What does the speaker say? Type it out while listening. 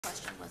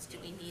Question was, do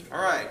we need?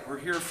 All right, we're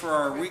here for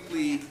our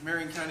weekly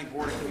Marion County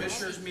Board of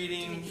Commissioners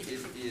meeting. It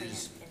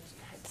is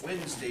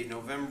Wednesday,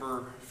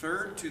 November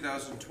 3rd,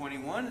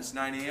 2021. It's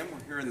 9 a.m.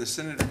 We're here in the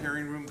Senate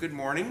hearing room. Good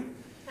morning.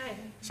 Hi.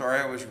 Sorry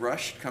I was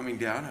rushed coming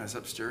down. I was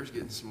upstairs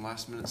getting some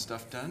last minute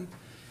stuff done.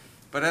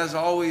 But as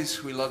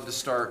always, we love to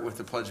start with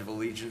the Pledge of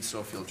Allegiance,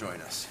 so if you'll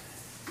join us.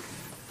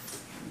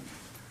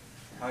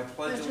 I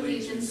pledge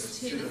allegiance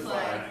to the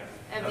flag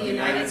of the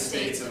United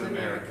States of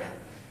America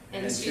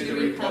and to the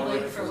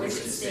republic for which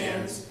it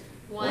stands,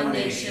 one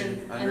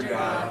nation, under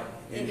God,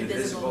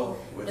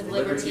 indivisible, with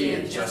liberty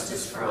and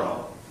justice for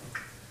all.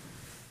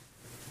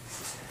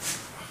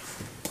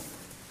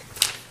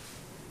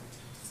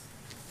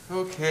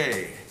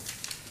 Okay.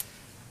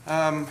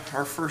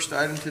 Our first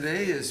item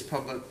today is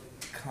public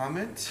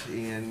comment,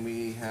 and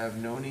we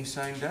have none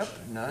signed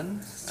up,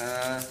 none.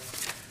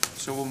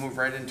 So we'll move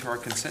right into our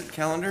consent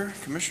calendar.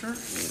 Commissioner?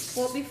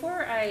 Well,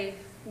 before I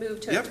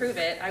move to Yep. approve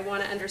it, I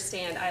want to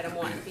understand item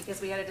 1,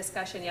 because we had a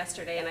discussion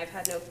yesterday and I've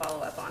had no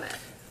follow-up on it.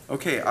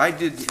 Okay,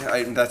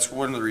 that's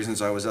one of the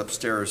reasons I was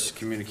upstairs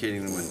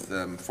communicating with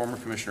former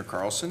Commissioner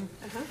Carlson.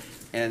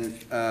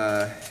 And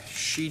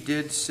she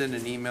did send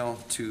an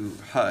email to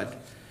HUD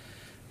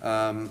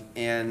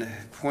and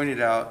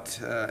pointed out,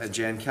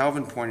 Jan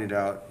Calvin pointed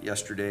out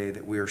yesterday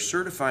that we are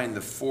certifying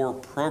the 4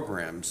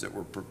 programs that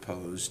were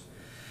proposed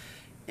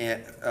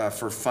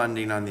for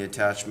funding on the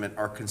attachment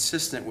are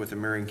consistent with the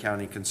Marion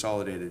County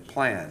Consolidated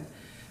Plan.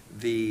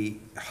 The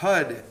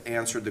HUD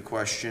answered the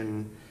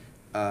question,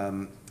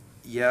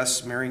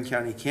 yes, Marion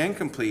County can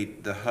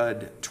complete the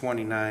HUD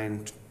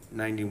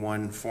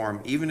 2991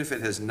 form even if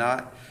it has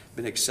not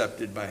been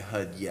accepted by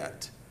HUD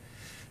yet.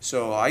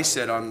 So I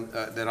said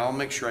that I'll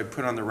make sure I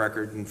put on the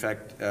record, in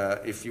fact,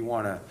 if you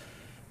want to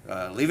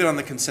leave it on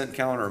the consent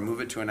calendar or move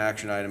it to an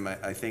action item,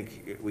 I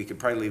think we could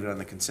probably leave it on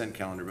the consent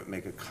calendar but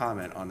make a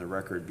comment on the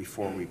record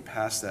before we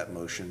pass that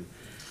motion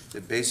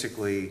that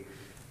basically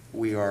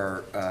we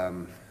are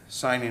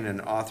signing an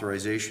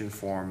authorization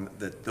form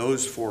that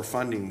those 4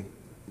 funding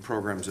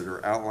programs that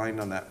are outlined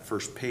on that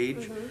first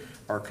page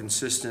are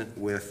consistent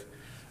with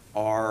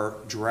our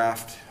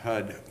draft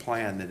HUD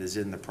plan that is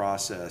in the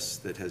process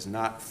that has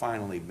not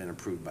finally been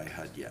approved by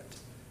HUD yet.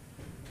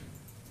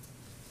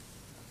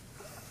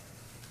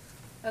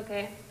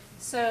 Okay,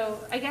 so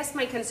I guess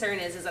my concern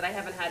is that I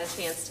haven't had a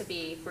chance to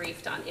be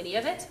briefed on any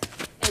of it.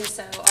 And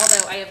so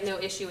although I have no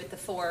issue with the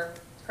 4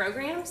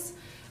 programs,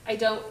 I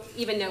don't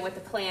even know what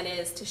the plan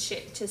is to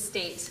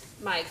state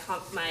my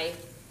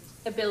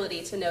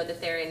ability to know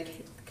that they're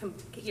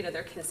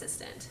they're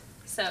consistent.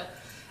 So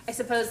I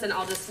suppose then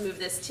I'll just move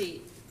this to.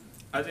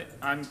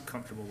 I'm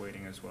comfortable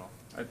waiting as well.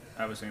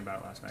 I was thinking about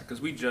it last night because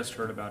we just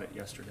heard about it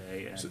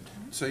yesterday. And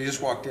so you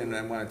just walked in, and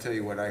I want to tell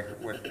you what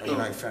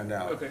I found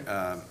out. Okay.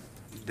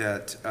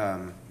 That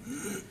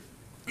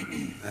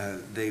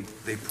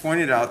they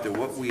pointed out that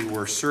what we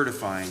were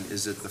certifying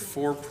is that the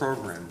 4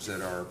 programs that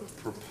are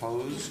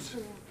proposed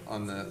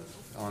on the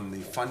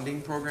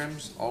funding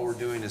programs, all we're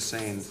doing is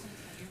saying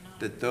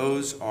that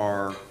those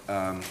are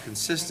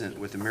consistent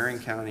with the Marion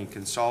County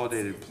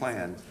Consolidated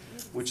Plan,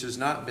 which has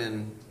not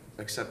been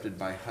accepted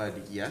by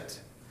HUD yet.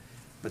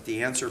 But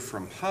the answer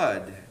from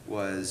HUD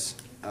was,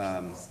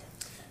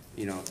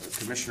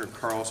 Commissioner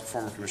Carlson,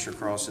 former Commissioner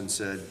Carlson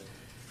said,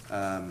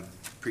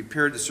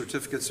 prepared the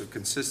certificates of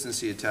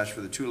consistency attached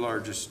for the 2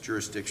 largest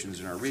jurisdictions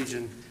in our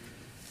region.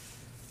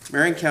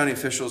 Marion County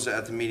officials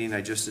at the meeting I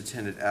just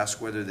attended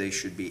asked whether they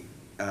should be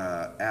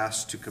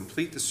asked to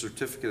complete the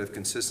certificate of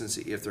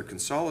consistency if their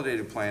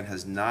consolidated plan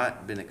has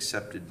not been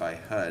accepted by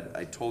HUD.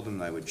 I told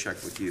them I would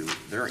check with you.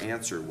 Their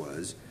answer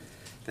was,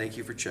 thank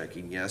you for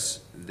checking.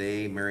 Yes,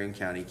 Marion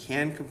County,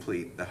 can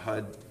complete the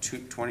HUD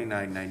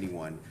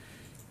 2991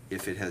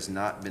 if it has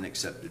not been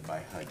accepted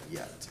by HUD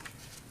yet.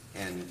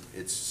 And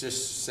it's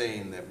just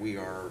saying that we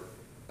are,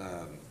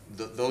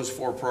 those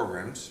 4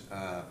 programs,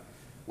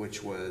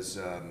 which was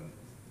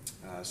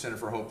Center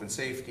for Hope and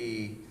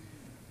Safety,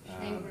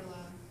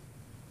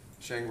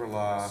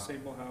 Shangri-La,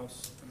 Sable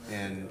House,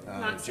 and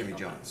Jimmy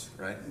John's,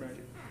 right?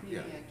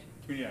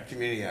 Right.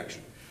 Community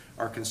Action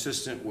are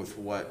consistent with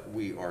what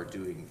we are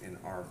doing in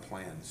our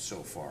plan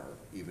so far,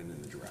 even in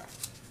the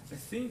draft. I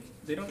think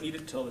they don't need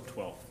it till the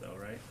 12th, though,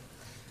 right?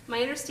 My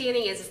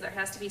understanding is there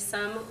has to be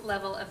some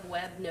level of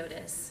web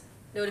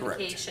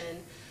notification.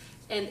 Correct.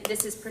 And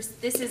this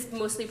is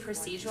mostly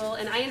procedural,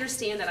 and I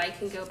understand that I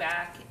can go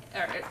back,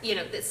 or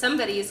that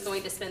somebody is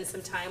going to spend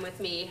some time with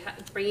me,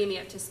 bringing me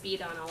up to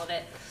speed on all of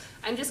it.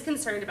 I'm just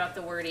concerned about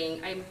the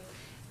wording.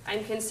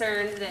 I'm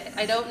concerned that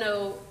I don't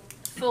know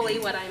fully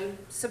what I'm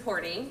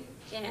supporting,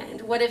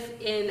 and what if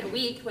in a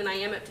week when I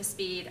am up to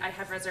speed I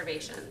have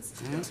reservations?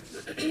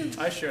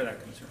 I share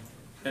that concern,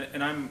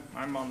 and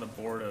I'm on the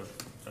board of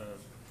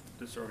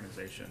this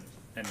organization,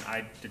 and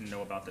I didn't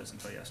know about this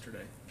until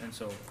yesterday, and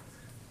so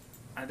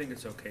I think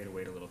it's okay to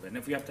wait a little bit. And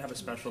if we have to have a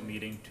special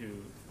meeting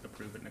to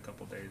approve it in a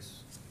couple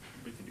days,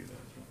 we can do that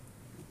as well.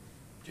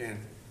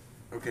 Jan,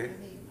 okay.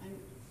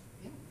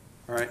 Yeah.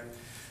 All right.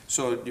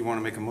 So do you want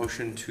to make a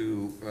motion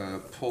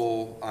to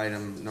pull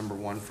item number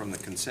 1 from the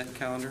consent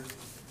calendar?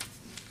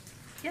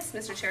 Yes,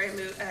 Mr. Chair,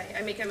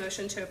 I make a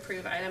motion to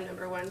approve item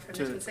number 1 from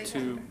the consent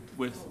calendar.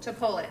 To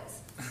pull it.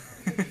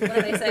 What did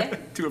I say?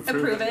 To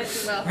approve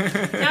it. Well,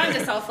 now I'm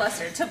just all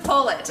flustered. To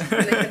pull it from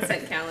the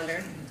consent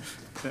calendar.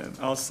 Then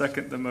I'll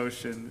second the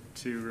motion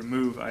to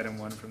remove item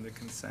 1 from the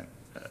consent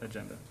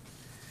agenda.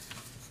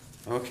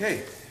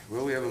 Okay,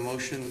 well, we have a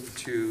motion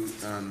to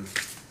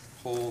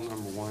pull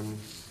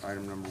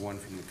item number 1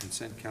 from the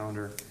consent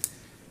calendar.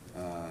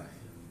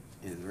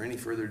 Is there any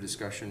further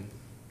discussion?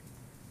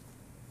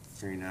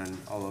 Hearing none,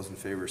 all those in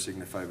favor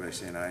signify by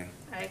saying aye.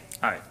 Aye.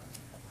 Aye.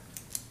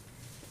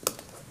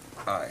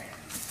 Aye.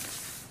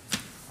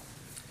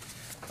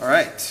 All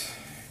right,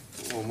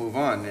 we'll move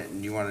on.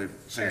 And you want to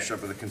finish Sure.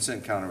 up with the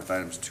consent calendar with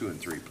items 2 and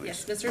 3, please?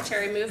 Yes, Mr.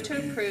 Chair, I move to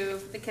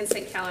approve the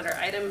consent calendar.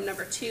 Item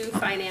number 2,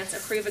 finance,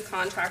 approve a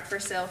contract for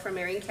sale from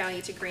Marion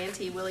County to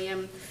grantee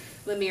William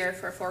Lemire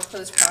for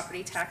foreclosed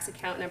property tax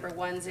account number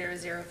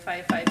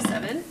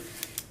 100557.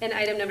 And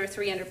item number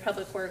 3, under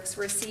Public Works,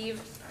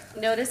 receive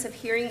notice of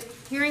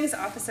hearings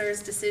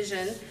officer's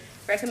decision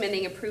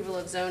recommending approval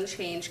of zone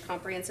change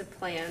comprehensive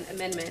plan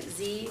amendment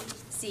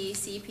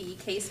ZCCP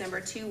case number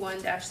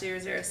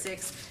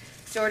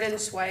 21-006 Jordan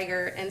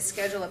Schweiger, and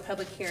schedule a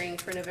public hearing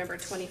for November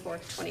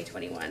 24th,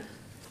 2021.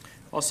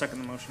 I'll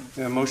second the motion.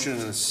 We have a motion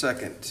and a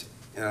second.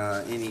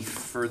 Any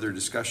further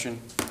discussion?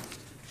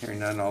 Hearing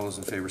none, all those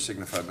in favor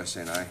signify by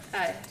saying aye.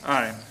 Aye.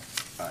 Aye.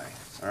 Aye.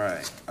 All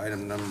right,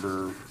 item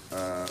number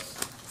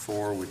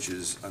 4, which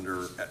is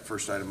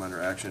first item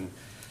under action,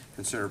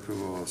 consider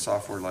approval of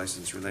software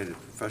license related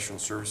professional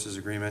services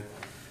agreement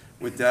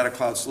with Data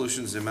Cloud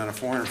Solutions, the amount of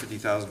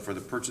 $450,000 for the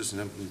purchase and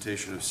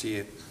implementation of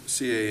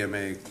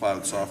CAMA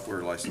cloud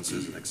software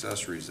licenses and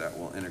accessories that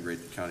will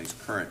integrate the county's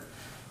current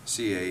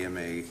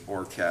CAMA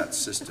ORCAT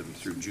system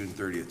through June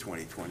 30th,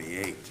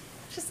 2028.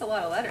 Just a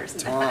lot of letters in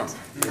Tom,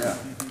 that. yeah.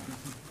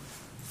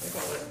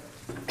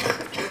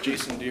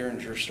 Jason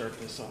Derringer start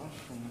this off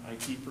from an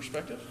IT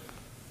perspective.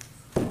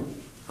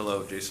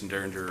 Hello, Jason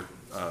Derringer,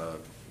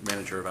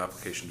 Manager of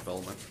Application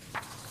Development.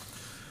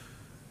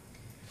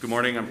 Good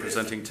morning. I'm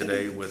presenting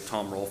today with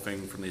Tom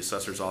Rolfing from the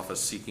Assessor's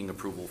Office seeking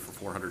approval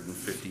for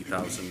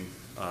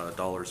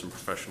 $450,000 in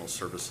professional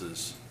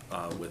services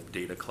with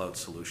Data Cloud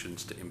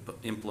Solutions to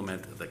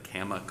implement the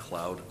CAMA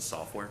Cloud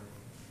software.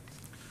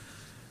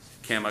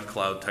 CAMA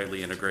Cloud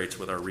tightly integrates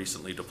with our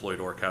recently deployed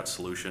ORCAT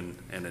solution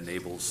and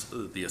enables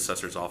the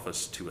Assessor's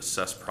Office to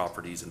assess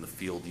properties in the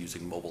field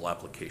using mobile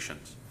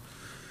applications.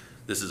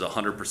 This is a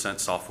 100%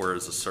 software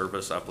as a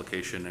service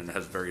application and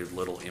has very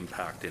little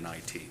impact in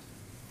IT.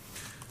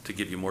 To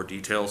give you more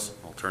details,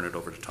 I'll turn it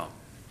over to Tom.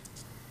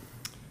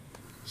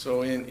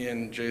 So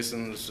in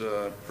Jason's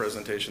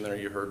presentation there,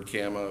 you heard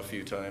CAMA a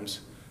few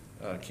times.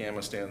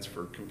 CAMA stands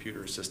for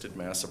Computer Assisted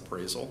Mass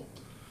Appraisal.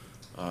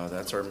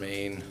 That's our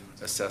main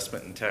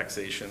assessment and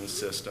taxation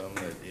system.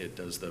 It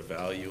does the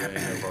valuing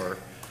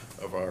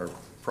of our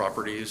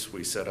properties.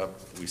 We set up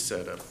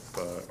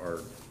our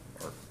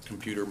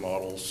computer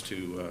models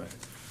to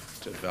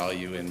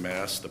value in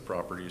mass the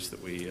properties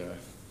that we're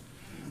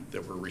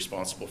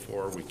responsible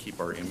for. We keep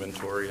our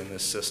inventory in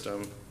this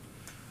system.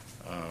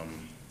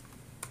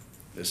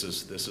 This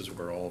is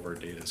where all of our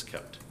data is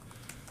kept,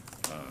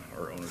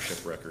 our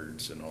ownership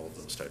records and all of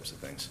those types of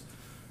things.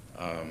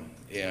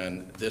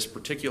 And this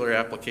particular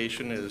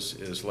application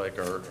is like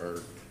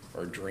our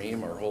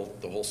dream,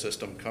 the whole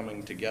system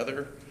coming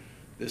together.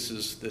 This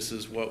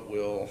is what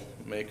will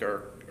make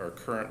our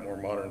current, more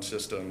modern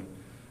system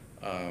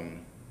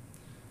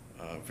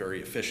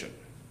very efficient.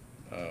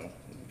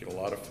 Get a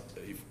lot of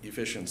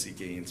efficiency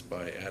gains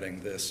by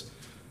adding this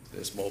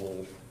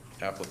mobile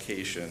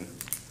application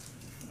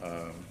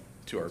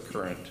to our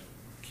current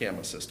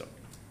CAMA system.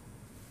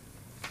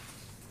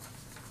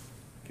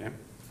 Okay.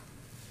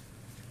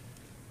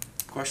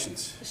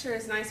 Questions? It sure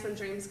is nice when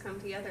dreams come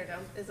together,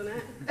 isn't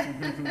it?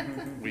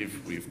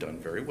 We've done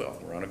very well.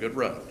 We're on a good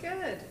run.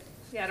 Good.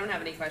 Yeah, I don't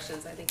have any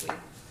questions. I think I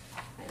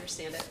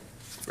understand it.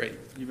 Great.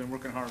 You've been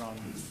working hard on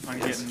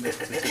getting this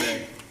to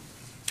today.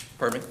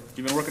 Pardon me?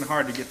 You've been working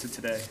hard to get to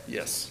today.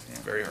 Yes, Yeah.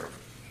 very hard.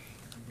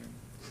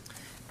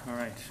 All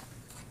right.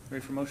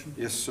 Ready for motion?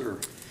 Yes, sir.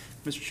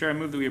 Mr. Chair, I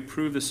move that we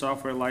approve the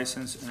software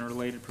license and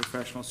related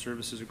professional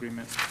services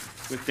agreement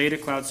with Data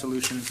Cloud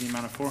Solutions in the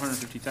amount of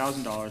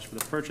 $450,000 for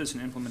the purchase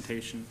and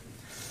implementation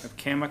of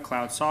CAMA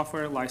Cloud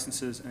software,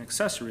 licenses, and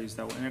accessories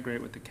that will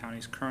integrate with the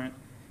county's current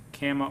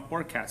CAMA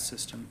ORCAT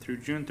system through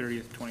June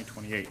 30th,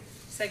 2028.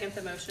 Second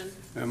the motion.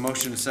 We have a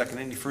motion and a second.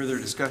 Any further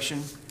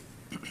discussion?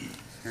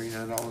 Hearing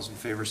none, all those in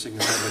favor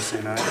signify by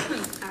saying aye.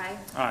 Aye.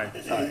 Aye.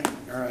 Aye.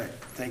 All right,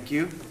 thank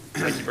you.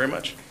 Thank you very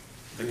much.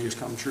 Dreams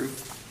come true.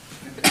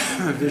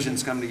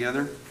 Visions come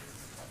together.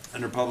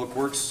 Under Public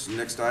Works,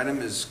 next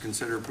item is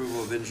consider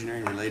approval of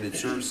engineering-related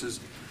services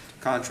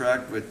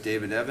contract with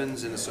David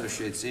Evans and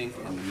Associates, Inc.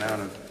 in the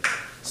amount of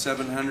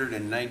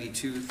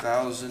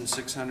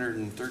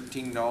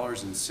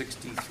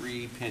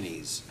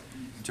 $792,613.63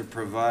 to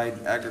provide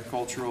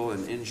agricultural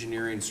and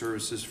engineering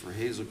services for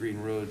Hazel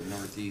Green Road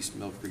Northeast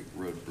Mill Creek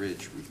Road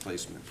Bridge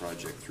Replacement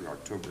Project through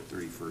October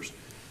 31st,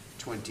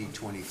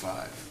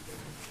 2025.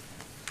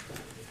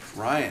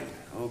 Ryan.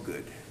 Oh,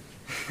 good.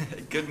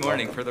 Good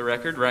morning. For the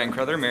record, Ryan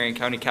Crother, Marion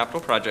County Capital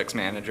Projects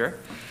Manager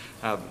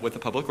with the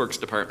Public Works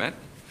Department.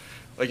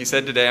 Like you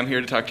said, today I'm here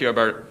to talk to you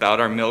about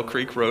our Mill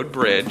Creek Road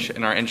Bridge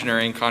and our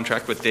engineering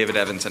contract with David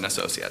Evans and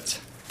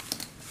Associates.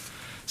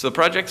 So the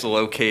project's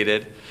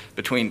located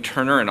between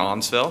Turner and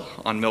Almsville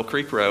on Mill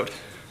Creek Road.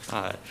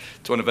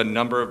 It's one of a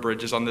number of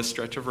bridges on this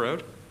stretch of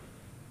road.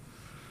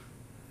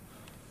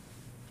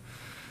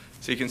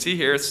 So you can see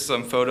here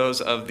some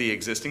photos of the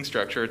existing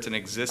structure. It's an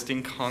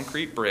existing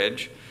concrete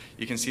bridge.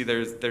 You can see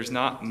there's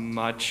not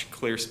much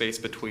clear space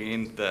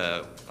between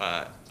the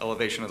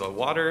elevation of the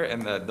water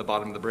and the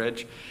bottom of the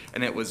bridge,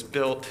 and it was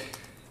built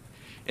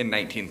in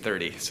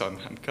 1930. So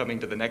I'm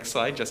coming to the next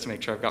slide just to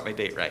make sure I've got my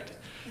date right.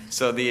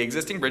 So the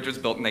existing bridge was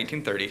built in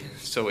 1930,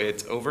 so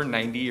it's over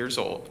 90 years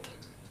old.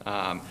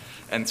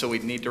 And so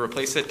we'd need to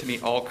replace it to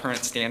meet all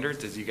current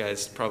standards. As you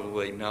guys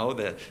probably know,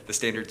 the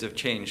standards have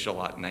changed a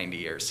lot in 90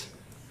 years.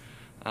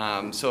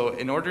 So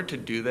in order to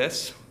do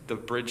this, the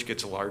bridge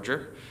gets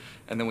larger,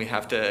 and then we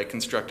have to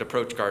construct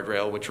approach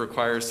guardrail, which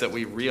requires that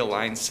we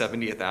realign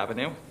 70th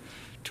Avenue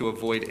to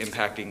avoid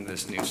impacting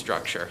this new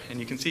structure. And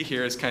you can see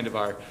here is kind of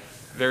our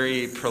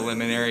very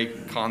preliminary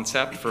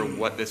concept for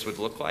what this would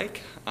look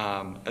like.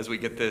 As we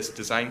get this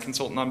design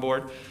consultant on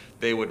board,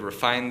 they would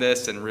refine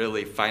this and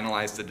really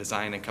finalize the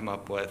design and come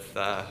up with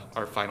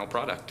our final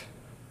product.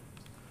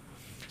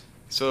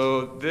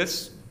 So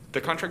the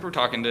contract we're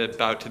talking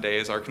about today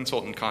is our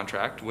consultant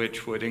contract,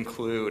 which would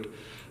include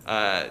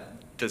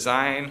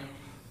design,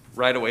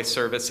 right-of-way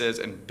services,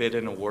 and bid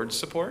and award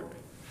support.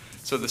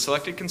 So the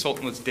selected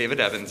consultant was David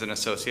Evans and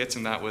Associates,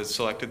 and that was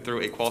selected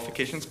through a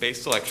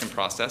qualifications-based selection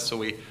process. So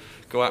we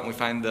go out and we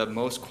find the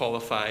most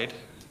qualified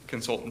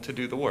consultant to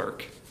do the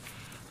work.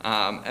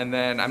 And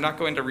then I'm not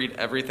going to read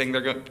everything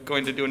they're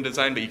going to do in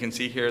design, but you can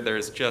see here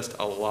there's just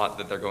a lot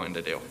that they're going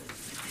to do.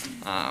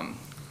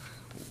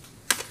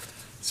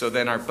 So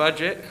then our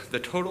budget, the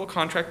total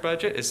contract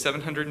budget is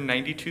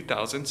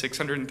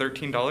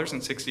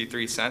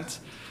 $792,613.63.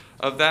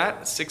 Of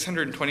that,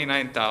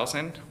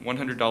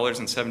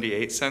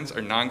 $629,100.78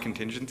 are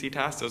non-contingency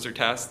tasks. Those are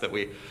tasks that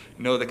we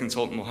know the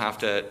consultant will have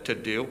to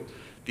do.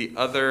 The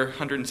other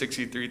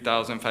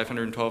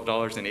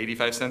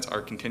 $163,512.85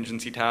 are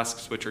contingency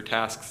tasks, which are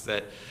tasks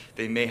that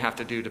they may have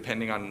to do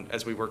depending on,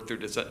 as we work through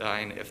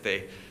design, if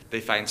they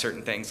find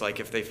certain things,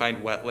 like if they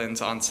find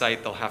wetlands on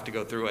site, they'll have to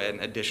go through an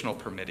additional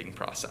permitting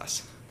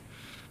process.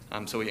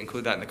 So we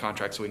include that in the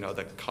contract so we know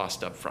the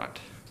cost up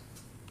front.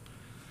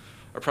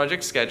 Our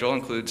project schedule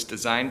includes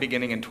design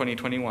beginning in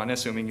 2021,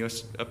 assuming you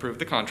approve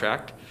the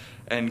contract,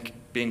 and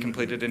being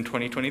completed in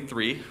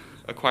 2023,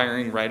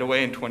 acquiring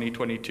right-of-way in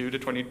 2022 to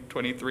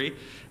 2023,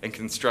 and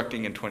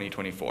constructing in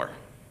 2024.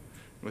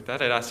 With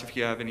that, I'd ask if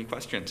you have any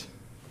questions.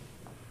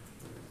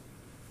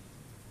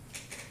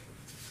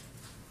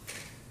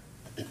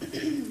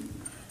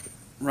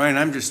 Ryan,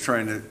 I'm just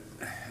I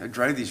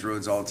drive these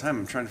roads all the time.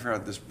 I'm trying to figure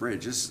out this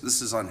bridge. This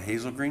is on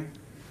Hazel Green?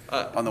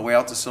 On the way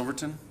out to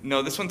Silverton?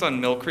 No, this one's on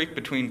Mill Creek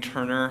between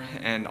Turner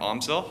and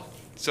Almsville.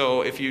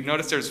 So if you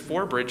notice, there's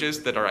 4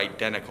 bridges that are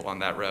identical on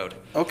that road.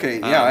 Okay,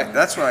 yeah,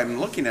 that's why I'm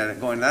looking at it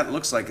going, that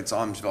looks like it's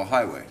Almsville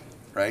Highway,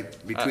 right?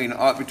 Between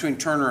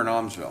Turner and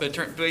Almsville.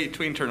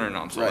 Between Turner and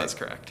Almsville, Right. That's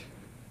correct.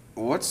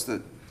 What's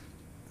the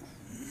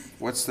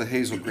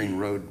Hazel Green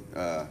Road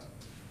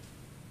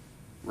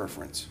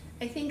reference?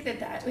 I think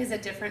that was a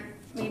different,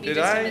 maybe Did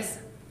just I? a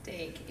mistake.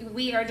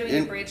 We are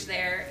doing a bridge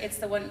there. It's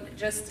the one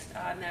just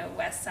on the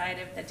west side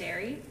of the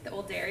dairy, the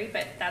old dairy,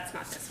 but that's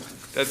not this one.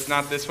 That's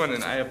not this one,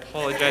 and I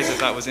apologize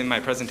if that was in my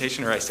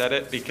presentation or I said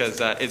it,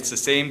 because it's the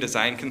same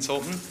design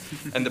consultant,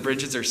 and the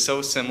bridges are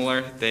so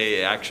similar,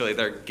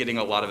 they're getting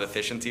a lot of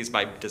efficiencies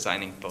by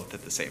designing both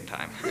at the same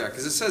time. Yeah,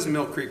 because it says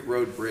Mill Creek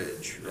Road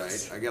Bridge, right?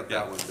 Yes. I got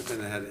that Yeah. one, but then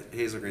it had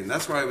Hazel Green.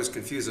 That's why I was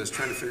confused. I was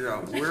trying to figure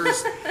out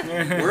where's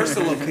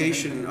the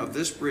location of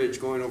this bridge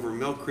going over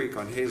Mill Creek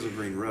on Hazel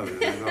Green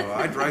Road? And I go,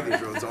 I drive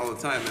these roads all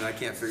the time, and I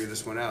can't figure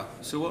this one out.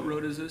 So what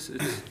road is this?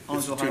 It's It's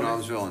Almsville between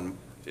Highway? Almsville and,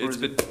 It's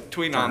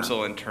between Turner.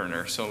 Almsville and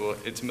Turner, so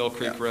it's Mill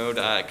Creek Yeah. Road,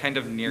 kind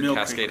of near Mill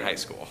Creek Cascade Road. High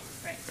School.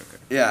 Right. Okay.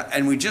 yeah,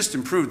 and we just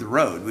improved the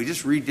road. We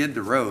just redid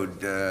the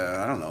road,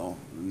 I don't know,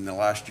 in the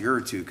last year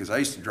or two, because I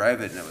used to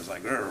drive it, and it was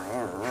like,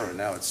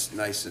 now it's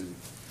nice and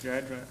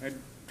Yeah, I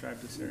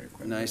drive this area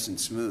quite a bit. nice and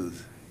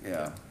smooth.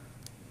 Yeah,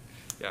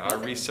 Yeah, our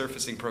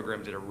resurfacing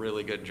program did a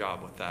really good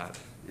job with that.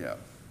 yeah.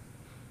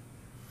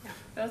 Yeah,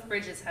 both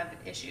bridges have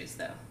issues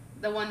though.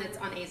 The one that's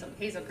on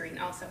Hazel Green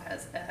also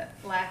has a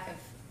lack of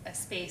a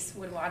space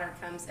when water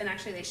comes, and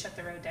actually they shut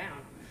the road down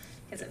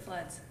because it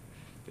floods.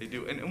 They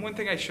do. And one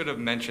thing I should have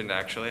mentioned,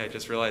 actually, I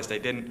just realized I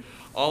didn't.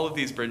 All of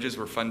these bridges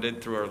were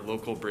funded through our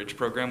local bridge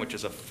program, which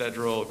is a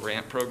federal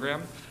grant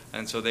program.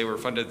 And so they were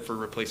funded for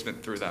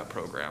replacement through that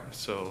program.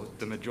 So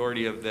the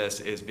majority of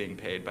this is being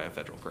paid by a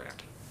federal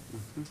grant.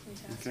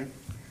 Okay.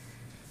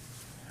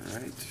 All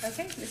right.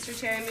 Okay, Mr.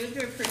 Chair, I move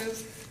to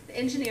approve the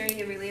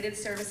engineering and related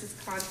services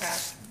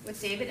contract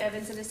with David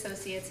Evans and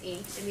Associates,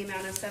 Inc. in the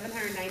amount of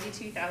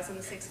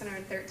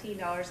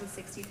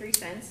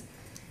 $792,613.63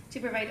 to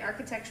provide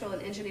architectural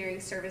and engineering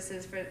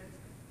services for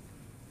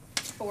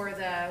for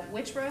the,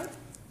 which road?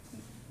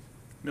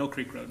 Mill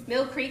Creek Road.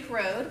 Mill Creek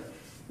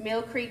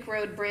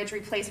Road Bridge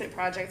Replacement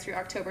Project through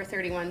October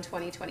 31,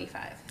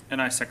 2025.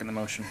 And I second the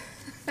motion.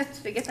 Did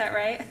I get that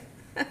right?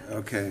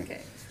 Okay,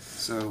 Okay.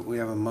 so we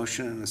have a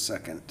motion and a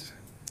second.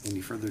 Any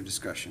further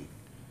discussion?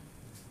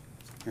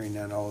 Hearing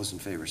none, all those in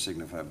favor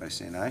signify by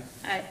saying aye.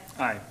 Aye.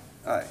 Aye.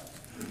 Aye.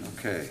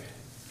 Okay.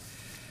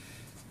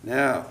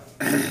 Now,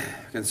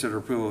 consider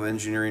approval of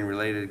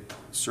engineering-related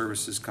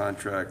services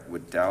contract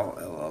with Dow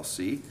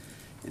LLC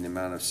in the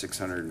amount of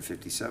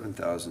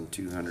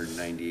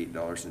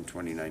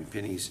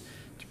 $657,298.29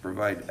 to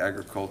provide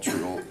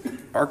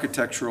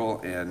architectural,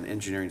 and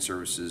engineering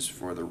services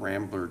for the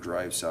Rambler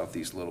Drive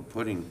Southeast Little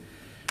Pudding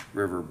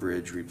River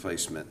Bridge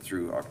replacement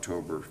through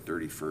October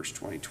 31st,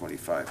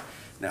 2025.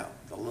 Now,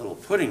 the Little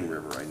Pudding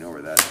River, I know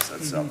where that is.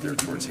 That's out there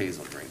towards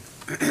Hazel Green.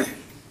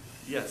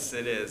 Yes,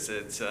 it is.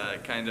 It's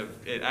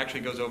it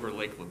actually goes over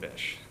Lake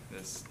LaBiche,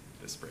 this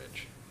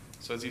bridge.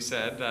 So as you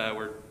said,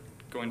 we're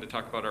going to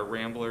talk about our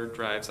Rambler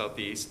Drive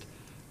Southeast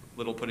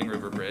Little Pudding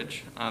River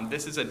Bridge.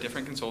 This is a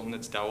different consultant.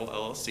 It's Dowell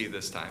LLC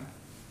this time.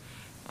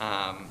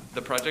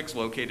 The project's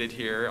located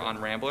here on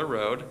Rambler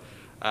Road,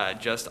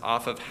 just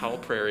off of Howell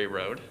Prairie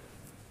Road,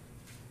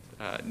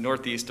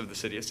 northeast of the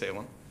city of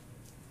Salem.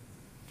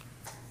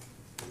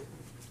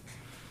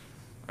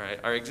 All right,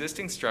 our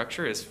existing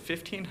structure is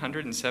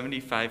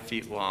 1,575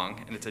 feet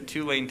long, and it's a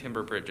 2-lane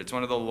timber bridge. It's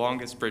one of the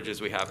longest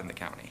bridges we have in the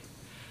county.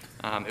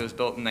 It was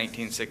built in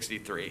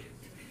 1963.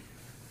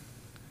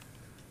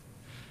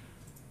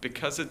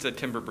 Because it's a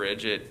timber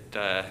bridge,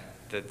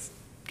 that's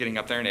getting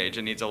up there in age,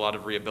 it needs a lot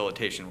of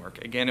rehabilitation work.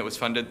 Again, it was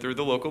funded through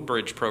the local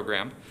bridge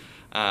program,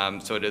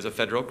 so it is a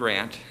federal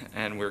grant,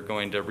 and we're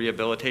going to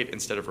rehabilitate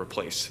instead of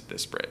replace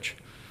this bridge.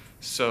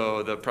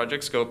 So the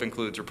project scope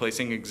includes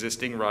replacing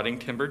existing rotting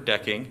timber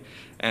decking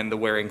and the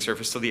wearing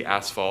surface of the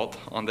asphalt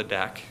on the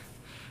deck.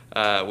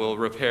 We'll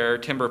repair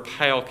timber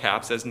pile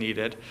caps as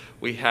needed.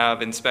 We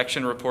have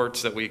inspection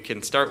reports that we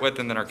can start with,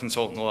 and then our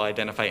consultant will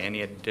identify any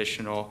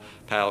additional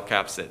pile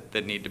caps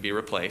that need to be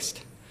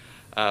replaced.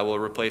 We'll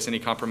replace any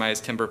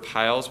compromised timber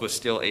piles with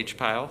steel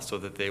H-pile so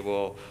that they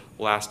will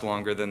last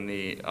longer than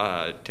the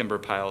timber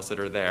piles that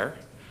are there.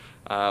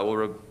 We'll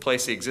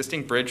replace the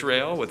existing bridge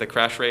rail with a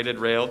crash-rated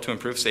rail to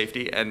improve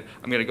safety. And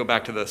I'm going to go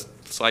back to the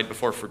slide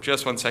before for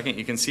just 1 second.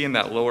 You can see in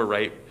that lower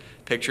right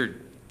picture,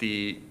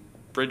 the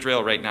bridge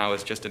rail right now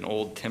is just an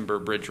old timber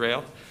bridge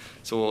rail.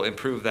 So we'll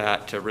improve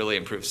that to really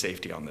improve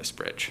safety on this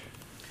bridge.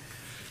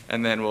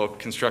 And then we'll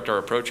construct our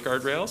approach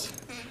guardrails.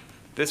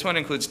 This one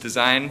includes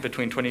design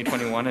between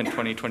 2021 and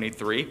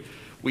 2023.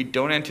 We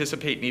don't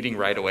anticipate needing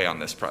right-of-way on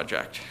this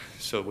project,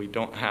 so we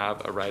don't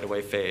have a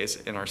right-of-way phase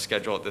in our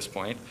schedule at this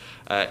point.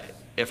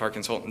 If our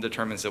consultant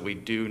determines that we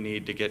do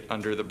need to get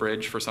under the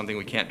bridge for something,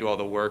 we can't do all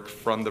the work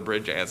from the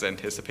bridge as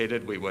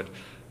anticipated, we would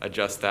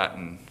adjust that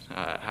and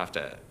have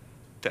to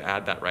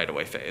add that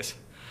right-of-way phase.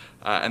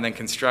 And then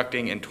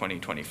constructing in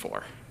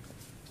 2024.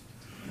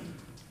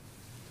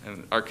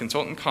 And our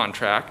consultant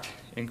contract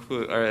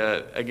include,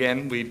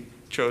 again, we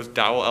chose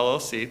Dowell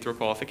LLC through a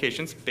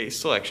qualifications-based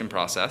selection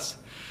process.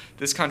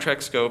 This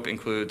contract scope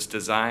includes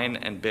design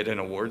and bid and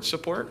award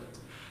support,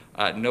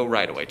 no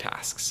right-of-way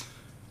tasks.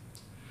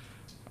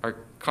 Our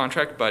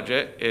contract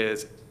budget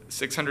is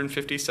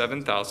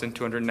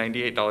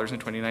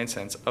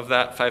 $657,298.29. Of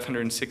that,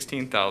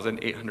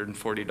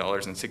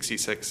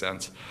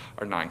 $516,840.66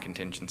 are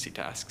non-contingency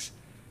tasks.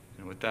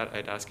 And with that,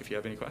 I'd ask if you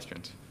have any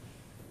questions.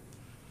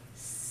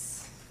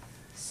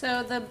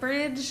 So the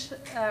bridge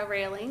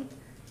railing,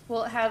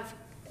 will it have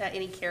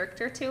any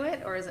character to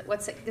it, or is it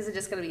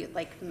just going to be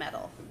like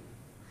metal?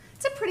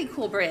 It's a pretty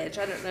cool bridge.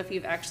 I don't know if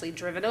you've actually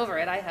driven over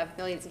it. I have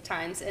millions of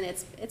times, and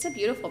it's a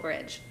beautiful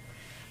bridge.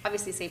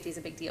 Obviously, safety is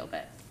a big deal,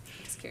 but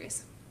I'm just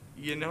curious.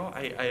 You know,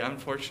 I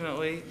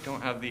unfortunately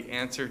don't have the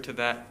answer to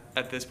that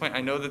at this point. I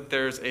know that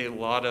there's a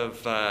lot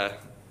of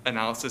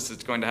analysis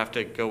that's going to have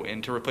to go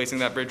into replacing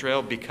that bridge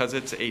rail. Because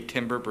it's a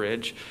timber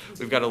bridge,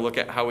 we've got to look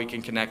at how we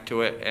can connect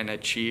to it and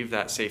achieve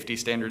that safety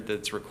standard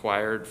that's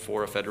required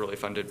for a federally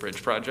funded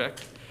bridge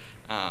project.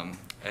 And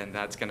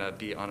that's going to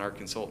be on our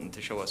consultant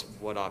to show us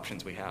what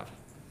options we have.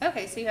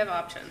 Okay, so you have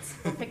options.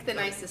 We'll pick the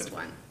nicest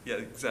one. Yeah,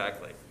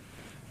 exactly.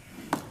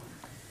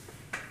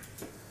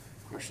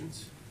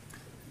 Questions?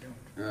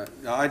 No,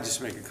 I'd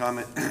just make a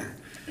comment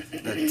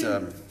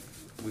that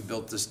we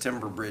built this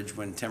timber bridge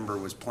when timber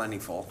was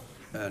plentiful,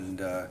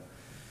 and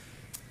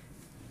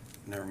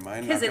never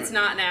mind. Because it's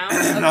not now?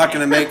 Not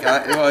going to make,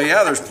 well,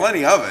 yeah, there's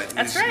plenty of it.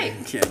 That's You right.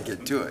 can't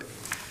get to it.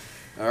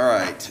 All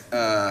right.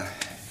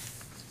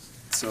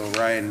 So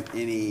Ryan,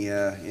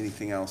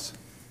 anything else?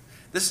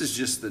 This is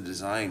just the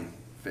design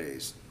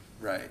phase,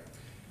 right?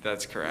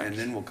 That's correct. And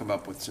then we'll come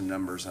up with some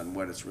numbers on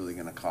what it's really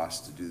going to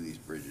cost to do these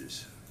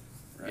bridges,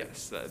 right?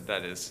 Yes,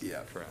 that is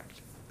Yeah.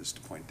 correct. Just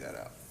to point that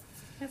out.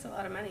 That's a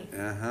lot of money.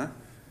 Uh-huh.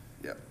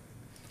 Yep.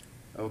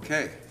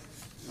 Okay.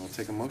 We'll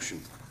take a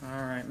motion.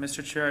 All right,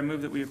 Mr. Chair, I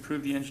move that we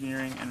approve the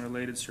engineering and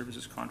related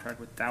services contract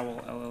with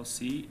Dowell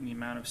LLC in the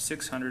amount of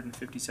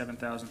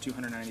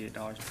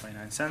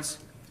 $657,298.29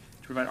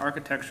 to provide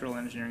architectural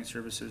and engineering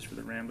services for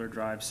the Rambler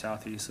Drive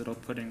Southeast Little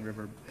Pudding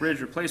River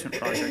Bridge Replacement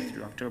Project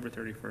through October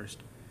 31st,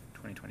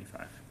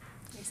 2025. I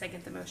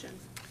second the motion.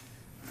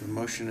 A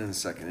motion and a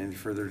second. Any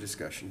further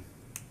discussion?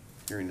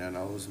 Hearing none,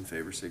 all those in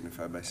favor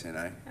signify by saying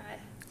aye.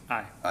 Aye.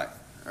 Aye. Aye.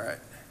 All right.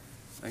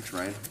 Thanks,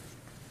 Ryan.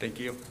 Thank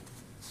you.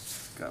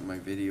 Got my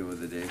video of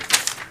the day.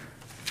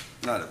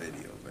 Not a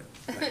video, but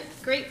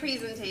Great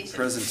presentation.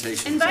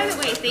 presentation. And by the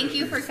way, thank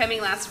you for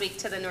coming last week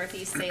to the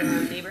Northeast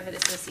Salem Neighborhood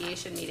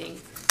Association meeting.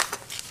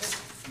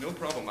 No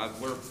problem.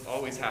 We're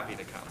always happy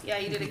to come. Yeah,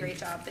 you did a great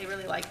job. They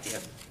really liked you.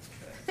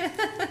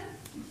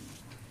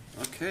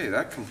 Okay,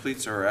 that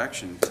completes our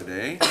action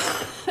today.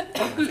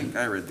 I think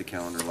I read the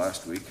calendar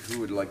last week. Who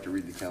would like to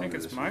read the I calendar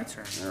think it's this my week?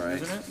 turn, All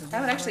right. isn't it? I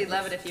would actually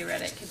love it if you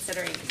read it,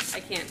 considering I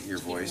can't Your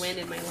keep voice. wind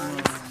in my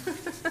lungs.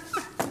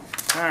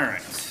 All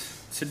right.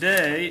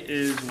 Today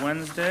is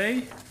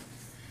Wednesday,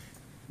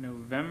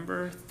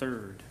 November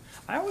 3rd.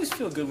 I always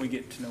feel good when we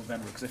get to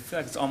November because I feel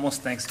like it's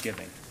almost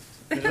Thanksgiving.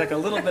 There's like a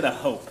little bit of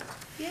hope,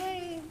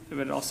 Yay. but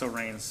it also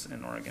rains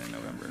in Oregon in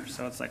November,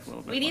 so it's like a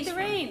little bit. We need less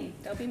the fun. rain.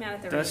 Don't be mad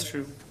at the rain. That's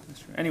true.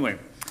 That's true. Anyway,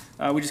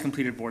 we just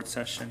completed board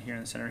session here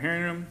in the center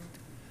hearing room.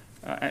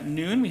 At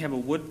noon, we have a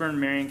Woodburn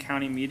Marion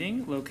County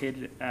meeting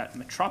located at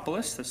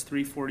Metropolis. That's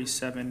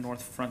 347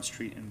 North Front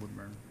Street in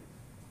Woodburn.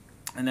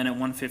 And then at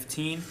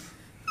 1:15,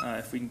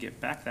 if we can get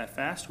back that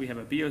fast, we have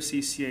a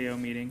BOC CAO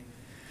meeting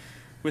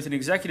with an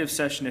executive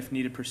session if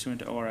needed pursuant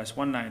to ORS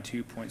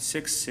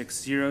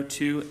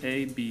 192.6602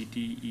 A, B,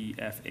 D, E,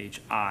 F,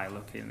 H, I,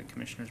 located in the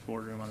Commissioner's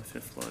Boardroom on the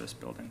 5th floor of this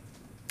building.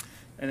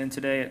 And then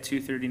today at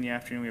 2:30 in the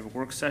afternoon, we have a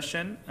work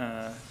session,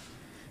 and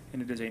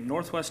it is a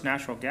Northwest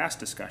Natural Gas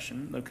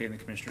discussion located in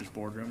the Commissioner's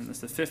Boardroom. That's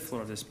the 5th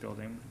floor of this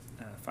building,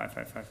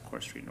 555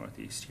 Court Street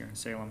Northeast here in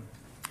Salem.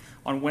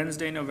 On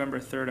Wednesday, November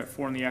 3rd at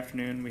 4 in the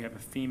afternoon, we have a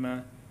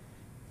FEMA,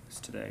 it's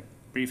today,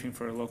 briefing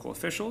for local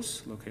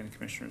officials located in the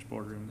Commissioner's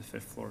Boardroom, the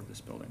 5th floor of this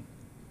building.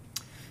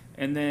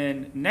 And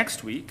then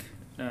next week,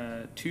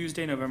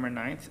 Tuesday, November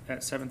 9th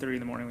at 7:30 in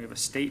the morning, we have a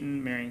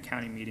Staten Marion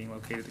County meeting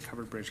located at the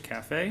Covered Bridge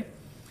Cafe.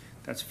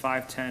 That's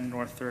 510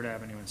 North 3rd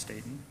Avenue in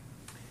Staten.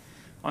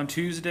 On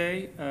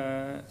Tuesday,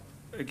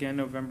 again,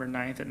 November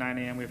 9th at 9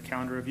 a.m., we have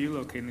calendar review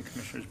located in the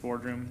Commissioner's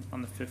Boardroom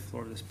on the 5th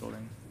floor of this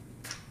building.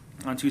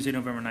 On Tuesday,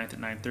 November 9th at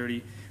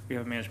 9:30, we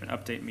have a management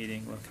update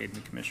meeting located in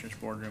the Commissioner's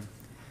Boardroom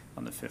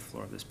on the 5th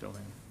floor of this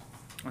building.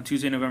 On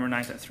Tuesday, November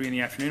 9th at 3 in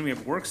the afternoon, we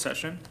have a work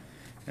session,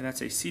 and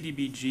that's a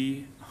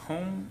CDBG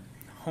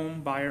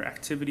home buyer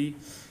activity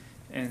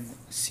and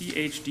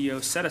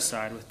CHDO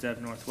set-aside with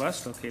Dev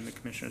Northwest located in the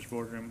Commissioner's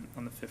Boardroom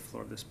on the 5th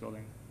floor of this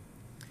building.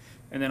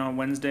 And then on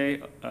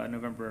Wednesday,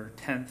 November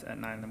 10th at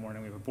 9 in the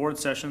morning, we have a board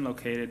session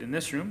located in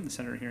this room, the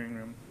Center Hearing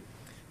Room.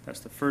 That's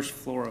the 1st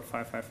floor of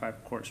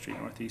 555 Court Street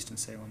Northeast in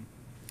Salem.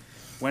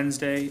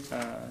 Wednesday,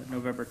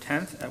 November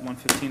 10th at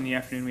 1:15 in the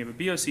afternoon, we have a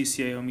BOC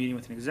CAO meeting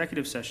with an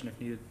executive session if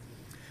needed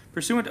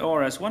pursuant to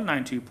ORS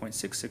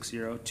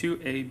 192.6602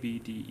 2A, B,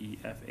 D, E,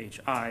 F,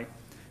 H, I.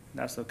 And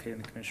that's located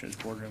in the Commissioner's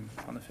Boardroom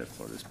on the 5th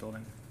floor of this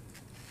building.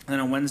 And then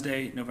on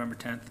Wednesday, November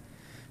 10th,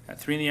 at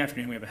 3 in the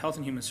afternoon, we have a Health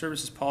and Human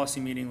Services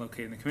Policy meeting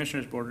located in the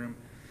Commissioner's Boardroom.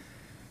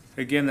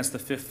 Again, that's the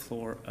 5th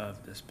floor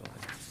of this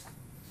building.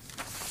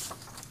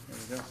 There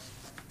we go.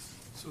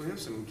 So we have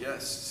some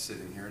guests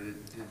sitting here. Did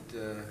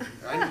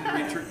I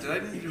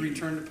need to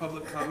return to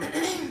public comment?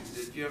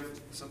 Did you have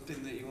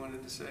something that you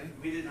wanted to say?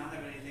 We did not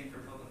have anything for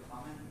public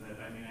comment, but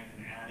I mean, I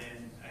can add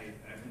in,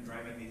 I've been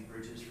driving these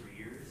bridges for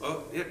years.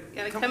 Oh, yeah.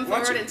 Gotta come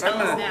forward and tell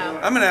us now.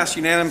 I'm going to ask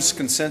unanimous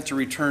consent to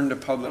return to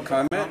public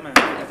comment.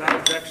 Without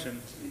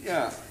objection.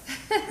 Yeah.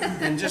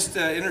 And just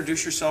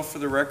introduce yourself for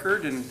the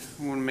record, and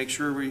we want to make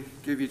sure we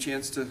give you a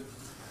chance to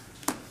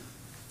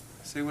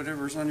say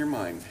whatever's on your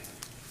mind.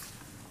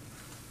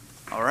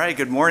 All right,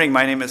 good morning.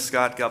 My name is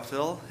Scott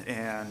Guptill,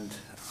 and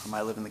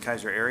I live in the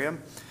Kaiser area.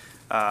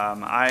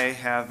 I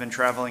have been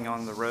traveling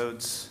on the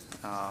roads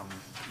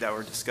that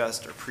were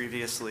discussed or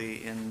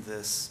previously in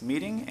this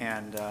meeting,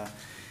 and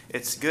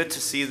it's good to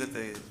see that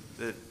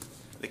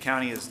the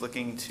county is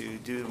looking to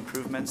do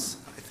improvements.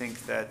 I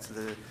think that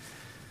the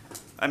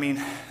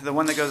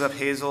one that goes up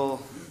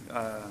Hazel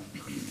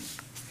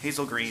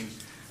Green,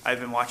 I've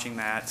been watching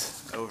that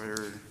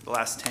over the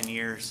last 10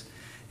 years,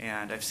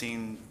 and I've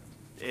seen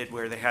it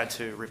where they had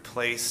to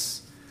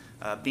replace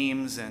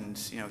beams and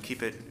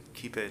keep it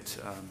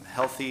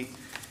healthy,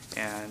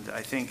 and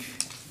I think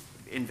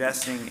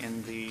investing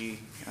in the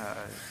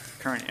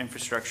current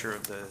infrastructure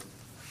of the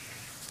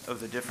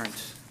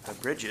different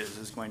bridges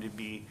is going to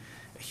be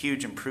a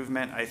huge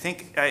improvement. I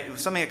think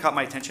something that caught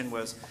my attention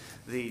was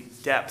the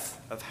depth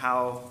of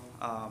how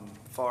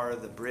far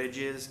the bridge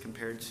is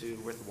compared to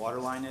where the water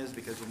line is,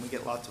 because when we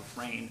get lots of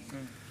rain,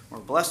 we're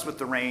blessed with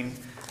the rain,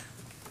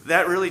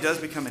 that really does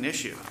become an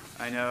issue.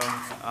 I know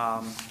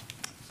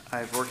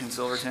I've worked in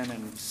Silverton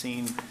and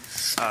seen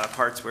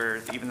parts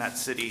where even that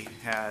city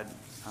had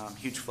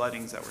huge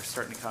floodings that were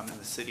starting to come in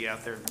the city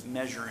out there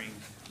measuring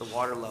the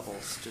water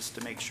levels just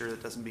to make sure that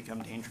it doesn't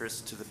become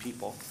dangerous to the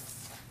people.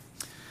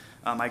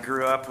 I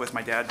grew up with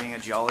my dad being a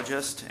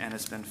geologist, and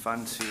it's been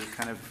fun to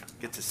kind of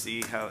get to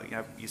see how,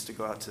 I used to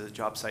go out to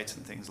job sites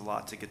and things a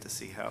lot to get to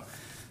see how,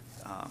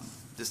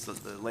 just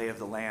the lay of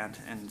the land.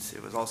 And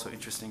it was also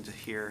interesting to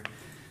hear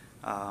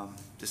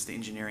just the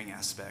engineering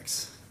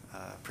aspects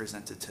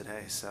presented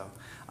today. So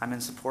I'm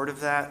in support of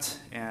that,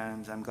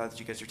 and I'm glad that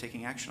you guys are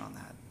taking action on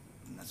that.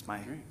 And that's my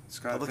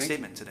Scott, public thank you.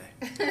 statement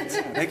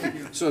today. Thank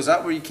you. So is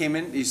that where you came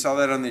in? You saw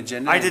that on the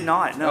agenda? I did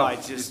not, no, Oh. I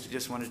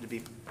just wanted to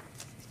be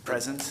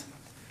present,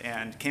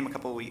 and came a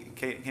couple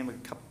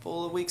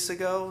of weeks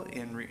ago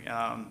and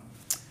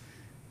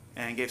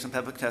gave some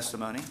public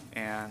testimony,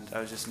 and I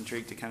was just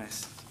intrigued to kind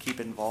of keep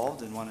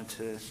involved and wanted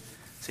to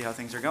see how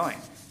things are going.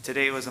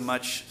 Today was a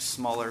much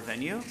smaller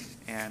venue,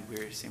 and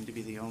we seem to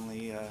be the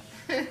only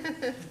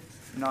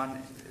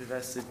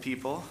non-vested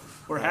people.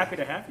 We're happy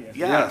to have you.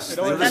 Yeah, Yes,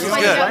 this That's is why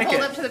you good. don't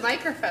hold up to the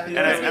microphone, And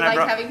because we I like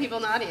brought- having people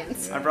in the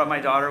audience. I brought my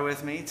daughter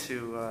with me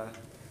to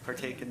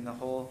partake in the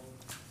whole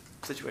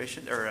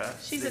situation, or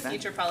She's the a event.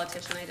 future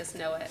politician, I just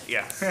know it.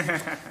 Yeah,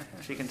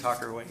 she can talk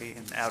her way in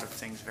and out of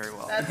things very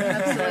well. That's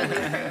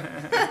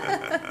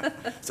absolutely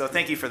true. So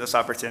thank you for this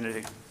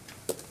opportunity.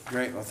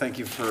 Great, well, thank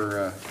you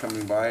for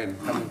coming by and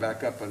coming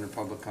back up under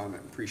public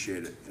comment.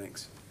 Appreciate it,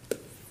 thanks. Does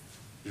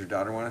your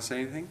daughter want to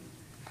say anything?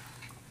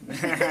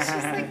 She's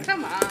like,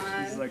 come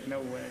He's on. like, no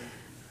way.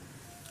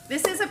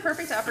 This is a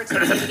perfect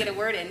opportunity to get a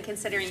word in,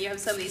 considering you have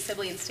so many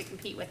siblings to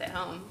compete with at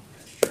home.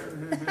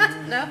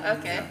 No?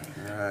 Okay.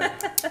 All right.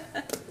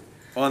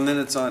 Well, and then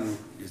it's on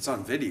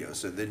video,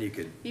 so then you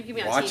could You can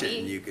be on watch it TV.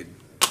 and you could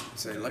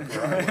say, look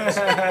where I was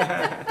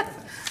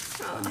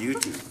on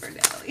YouTube. For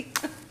Natalie.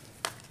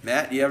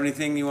 Matt, do you have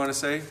anything you want to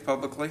say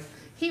publicly?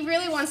 He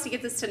really wants to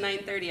get this to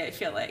 9:30, I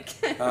feel like.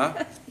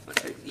 Huh?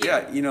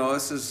 Yeah, you know,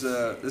 this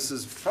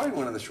is probably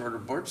one of the shorter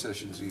board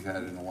sessions we've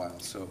had in a while,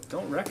 so.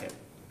 Don't wreck it.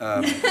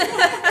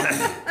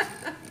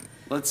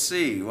 Let's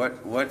see,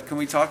 what can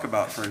we talk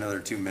about for another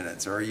 2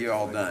 minutes, or are you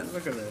all done?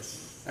 Look at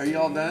this. Are you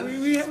all done?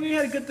 We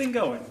had a good thing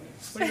going.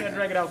 What are you gonna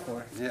drag it out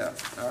for? Yeah,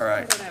 all I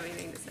right, don't have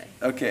anything to say.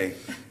 okay.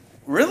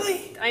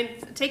 Really? I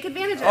take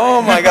advantage of it.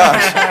 Oh my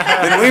gosh,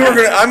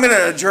 then I'm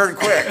gonna adjourn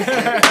quick.